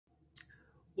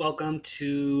Welcome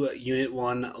to Unit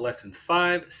 1, Lesson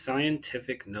 5,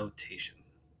 Scientific Notation.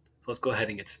 So let's go ahead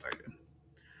and get started.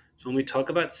 So when we talk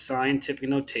about scientific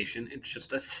notation, it's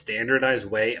just a standardized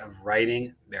way of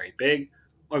writing very big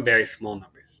or very small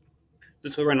numbers.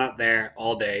 This way we're not there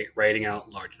all day writing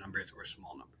out large numbers or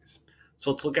small numbers.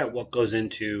 So let's look at what goes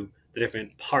into the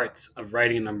different parts of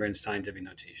writing a number in scientific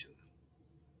notation.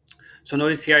 So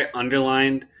notice here I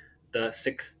underlined the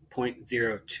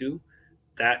 6.02.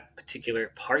 That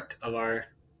particular part of our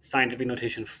scientific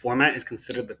notation format is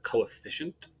considered the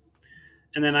coefficient.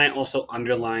 And then I also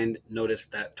underlined, notice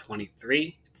that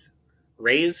 23, it's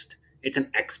raised, it's an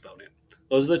exponent.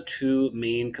 Those are the two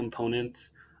main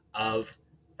components of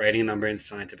writing a number in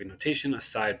scientific notation,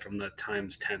 aside from the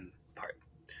times 10 part.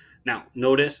 Now,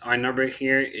 notice our number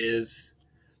here is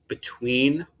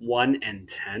between 1 and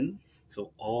 10.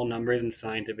 So all numbers in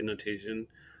scientific notation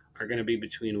are going to be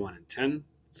between 1 and 10.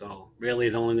 So really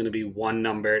it's only going to be one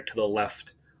number to the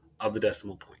left of the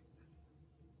decimal point.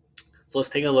 So let's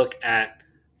take a look at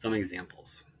some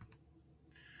examples.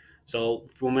 So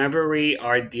whenever we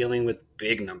are dealing with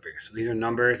big numbers, so these are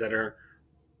numbers that are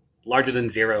larger than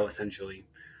 0 essentially,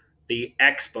 the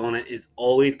exponent is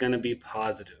always going to be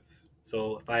positive.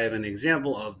 So if I have an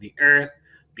example of the Earth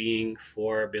being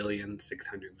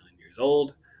 4,600,000,000 years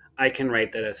old, I can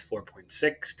write that as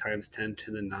 4.6 times 10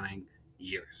 to the 9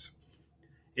 years.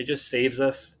 It just saves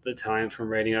us the time from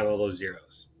writing out all those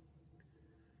zeros.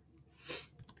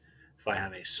 If I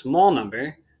have a small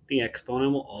number, the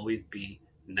exponent will always be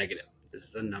negative. This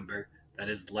is a number that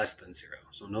is less than 0.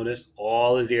 So notice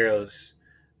all the zeros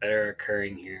that are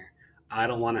occurring here. I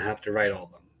don't want to have to write all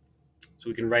of them. So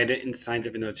we can write it in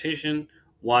scientific notation,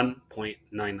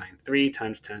 1.993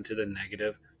 times 10 to the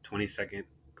negative 22nd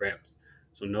grams.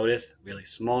 So notice, really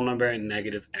small number and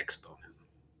negative exponent.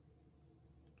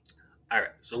 All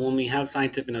right, so when we have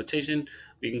scientific notation,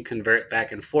 we can convert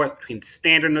back and forth between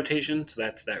standard notation, so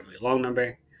that's that really long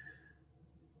number,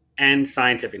 and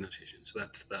scientific notation, so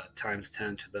that's the times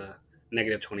 10 to the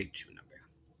negative 22 number.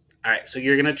 All right, so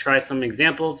you're going to try some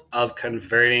examples of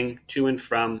converting to and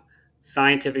from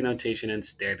scientific notation and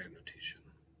standard notation.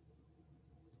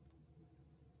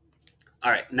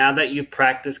 All right, now that you've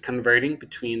practiced converting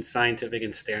between scientific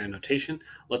and standard notation,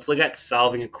 let's look at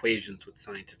solving equations with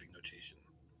scientific notation.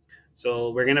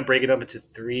 So we're going to break it up into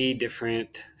 3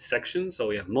 different sections. So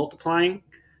we have multiplying,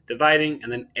 dividing,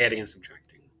 and then adding and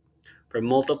subtracting. For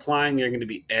multiplying, you're going to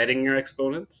be adding your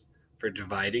exponents. For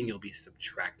dividing, you'll be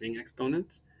subtracting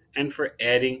exponents. And for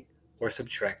adding or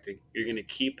subtracting, you're going to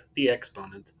keep the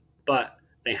exponent, but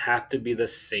they have to be the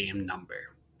same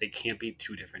number. They can't be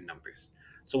 2 different numbers.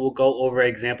 So we'll go over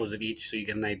examples of each so you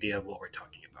get an idea of what we're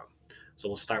talking about. So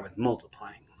we'll start with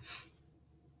multiplying.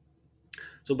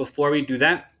 So before we do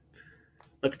that,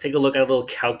 let's take a look at a little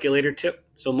calculator tip.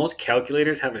 So most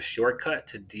calculators have a shortcut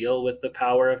to deal with the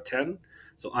power of 10.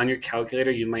 So on your calculator,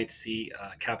 you might see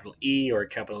a capital E or a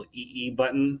capital EE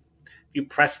button. If you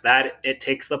press that, it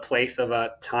takes the place of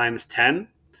a times 10.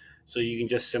 So you can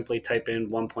just simply type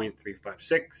in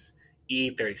 1.356,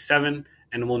 E37,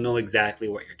 and we'll know exactly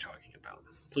what you're talking about.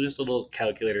 So just a little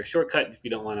calculator shortcut if you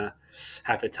don't want to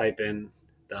have to type in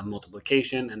the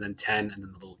multiplication and then 10 and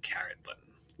then the little caret button.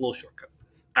 A little shortcut.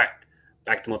 All right.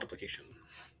 Back to multiplication.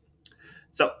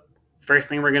 So first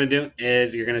thing we're going to do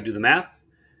is you're going to do the math.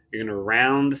 You're going to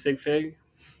round the sig fig.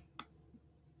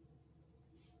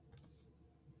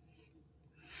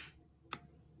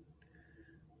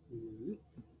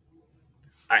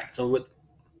 All right, so with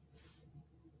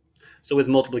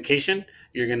multiplication,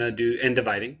 you're going to do, and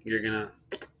dividing,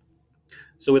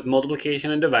 so with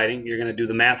multiplication and dividing, you're going to do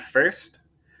the math first.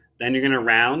 Then you're going to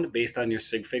round based on your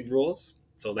sig fig rules.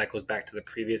 So that goes back to the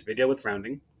previous video with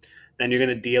rounding. Then you're going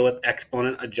to deal with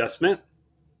exponent adjustment.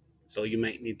 So you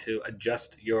might need to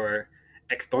adjust your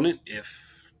exponent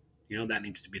if that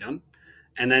needs to be done.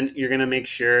 And then you're going to make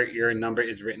sure your number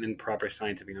is written in proper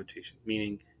scientific notation,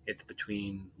 meaning it's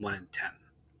between 1 and 10.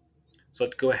 So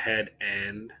let's go ahead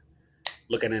and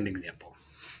look at an example.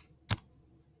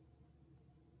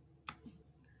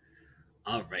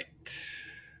 All right.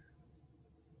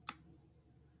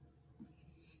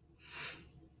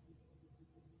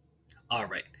 All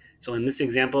right, so in this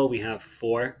example, we have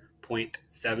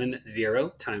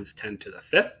 4.70 times 10 to the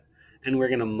 5th, and we're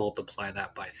going to multiply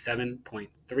that by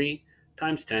 7.3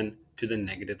 times 10 to the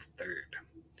negative 3rd.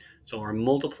 So we're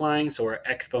multiplying, so our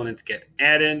exponents get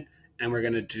added, and we're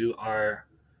going to do our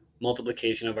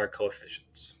multiplication of our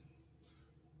coefficients.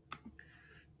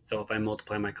 So if I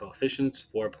multiply my coefficients,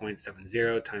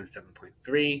 4.70 times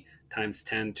 7.3 times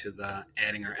 10 to the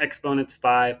adding our exponents,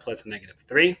 5 plus negative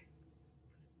 3.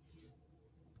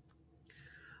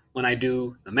 When I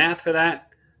do the math for that,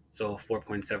 so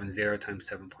 4.70 times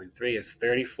 7.3 is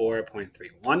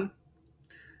 34.31.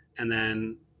 And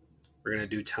then we're going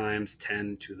to do times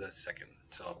 10 to the second.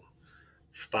 So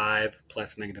 5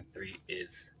 plus negative 3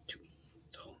 is 2.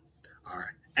 So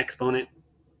our exponent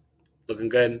looking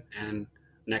good. And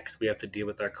next we have to deal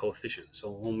with our coefficient. So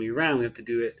when we round, we have to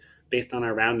do it based on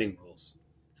our rounding rules.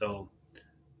 So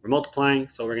we're multiplying,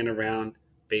 so we're going to round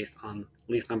based on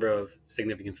least number of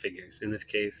significant figures. In this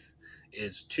case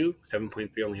is 2.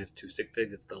 7.3 only has 2 sig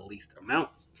figs. It's the least amount.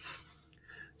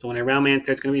 So when I round my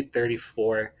answer, it's going to be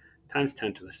 34 times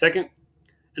 10 to the second.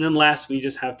 And then last, we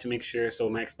just have to make sure, so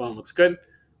my exponent looks good.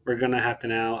 We're going to have to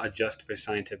now adjust for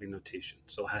scientific notation.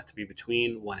 So it has to be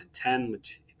between 1 and 10,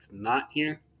 which it's not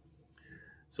here.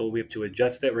 So we have to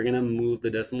adjust it. We're going to move the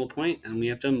decimal point, and we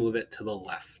have to move it to the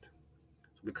left.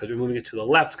 So because we're moving it to the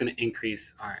left, it's going to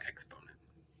increase our exponent.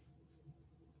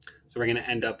 So we're going to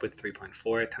end up with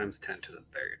 3.4 times 10 to the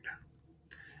third.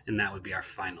 And that would be our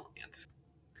final answer.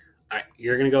 All right,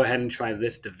 you're going to go ahead and try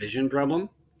this division problem,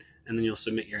 and then you'll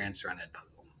submit your answer on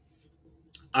Edpuzzle.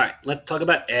 All right, let's talk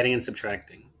about adding and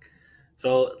subtracting.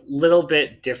 So a little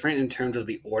bit different in terms of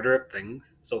the order of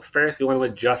things. So first, we want to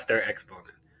adjust our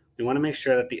exponent. We want to make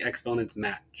sure that the exponents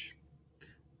match.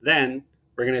 Then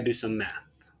we're going to do some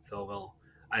math. So we'll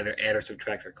either add or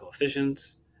subtract our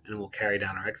coefficients, and we'll carry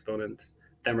down our exponents.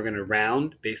 Then we're going to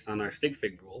round based on our sig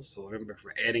fig rules. So remember, if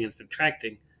we're adding and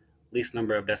subtracting, least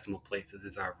number of decimal places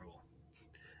is our rule.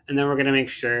 And then we're going to make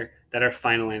sure that our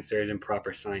final answer is in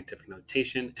proper scientific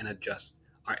notation and adjust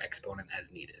our exponent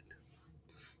as needed.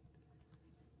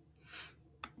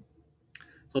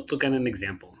 So let's look at an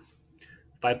example.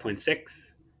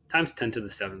 5.6 times 10 to the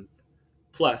 7th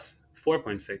plus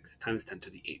 4.6 times 10 to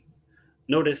the 8th.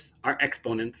 Notice our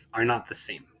exponents are not the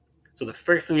same. So the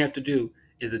first thing we have to do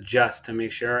is adjust to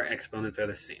make sure our exponents are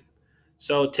the same.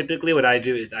 So typically what I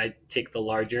do is I take the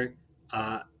larger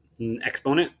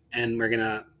exponent and we're going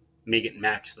to make it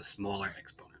match the smaller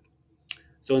exponent.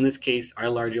 So in this case, our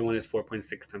larger one is 4.6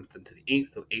 times 10 to the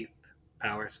 8th, so 8th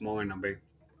power, smaller number.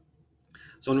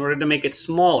 So in order to make it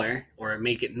smaller, or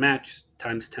make it match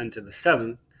times 10 to the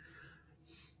 7th,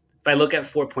 if I look at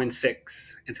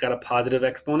 4.6, it's got a positive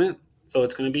exponent, so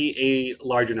it's going to be a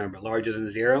larger number, larger than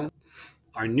 0.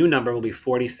 Our new number will be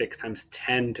 46 times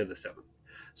 10 to the 7th.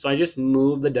 So I just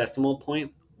move the decimal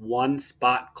point one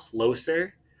spot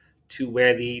closer to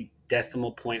where the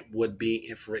decimal point would be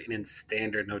if written in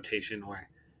standard notation or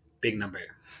big number.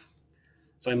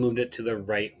 So I moved it to the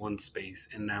right one space,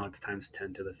 and now it's times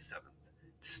 10 to the 7th.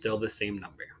 It's still the same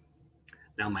number.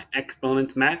 Now my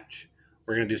exponents match.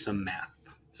 We're going to do some math.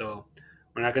 So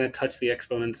we're not going to touch the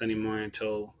exponents anymore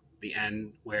until the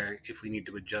end, where if we need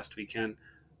to adjust, we can.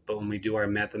 But when we do our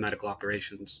mathematical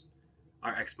operations,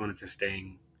 our exponents are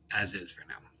staying as is for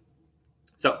now.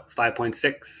 So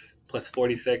 5.6 plus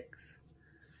 46,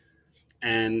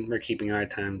 and we're keeping our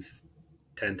times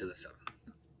 10 to the 7th.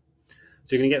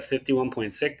 So you're going to get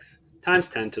 51.6 times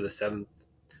 10 to the 7th.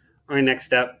 Our next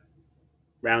step,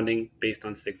 rounding based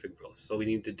on sig fig rules. So we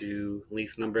need to do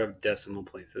least number of decimal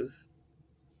places.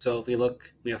 So if we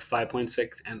look, we have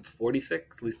 5.6 and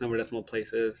 46, least number of decimal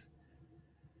places.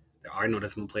 There are no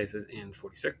decimal places in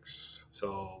 46.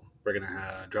 So we're going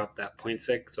to drop that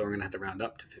 0.6. So we're going to have to round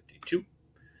up to 52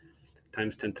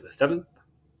 times 10 to the 7th.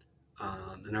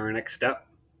 And our next step,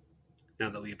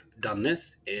 now that we've done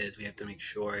this, is we have to make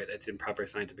sure it's in proper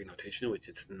scientific notation, which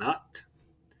it's not.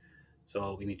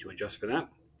 So we need to adjust for that.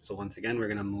 So once again, we're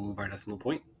going to move our decimal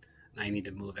point. And I need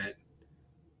to move it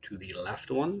to the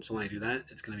left one. So when I do that,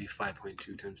 it's going to be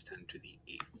 5.2 times 10 to the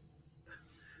 8th.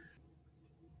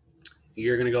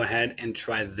 You're going to go ahead and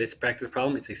try this practice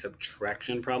problem. It's a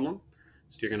subtraction problem.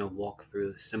 So you're going to walk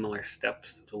through the similar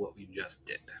steps to what we just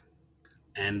did.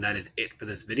 And that is it for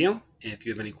this video. If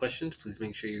you have any questions, please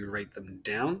make sure you write them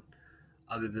down.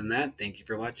 Other than that, thank you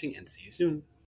for watching and see you soon.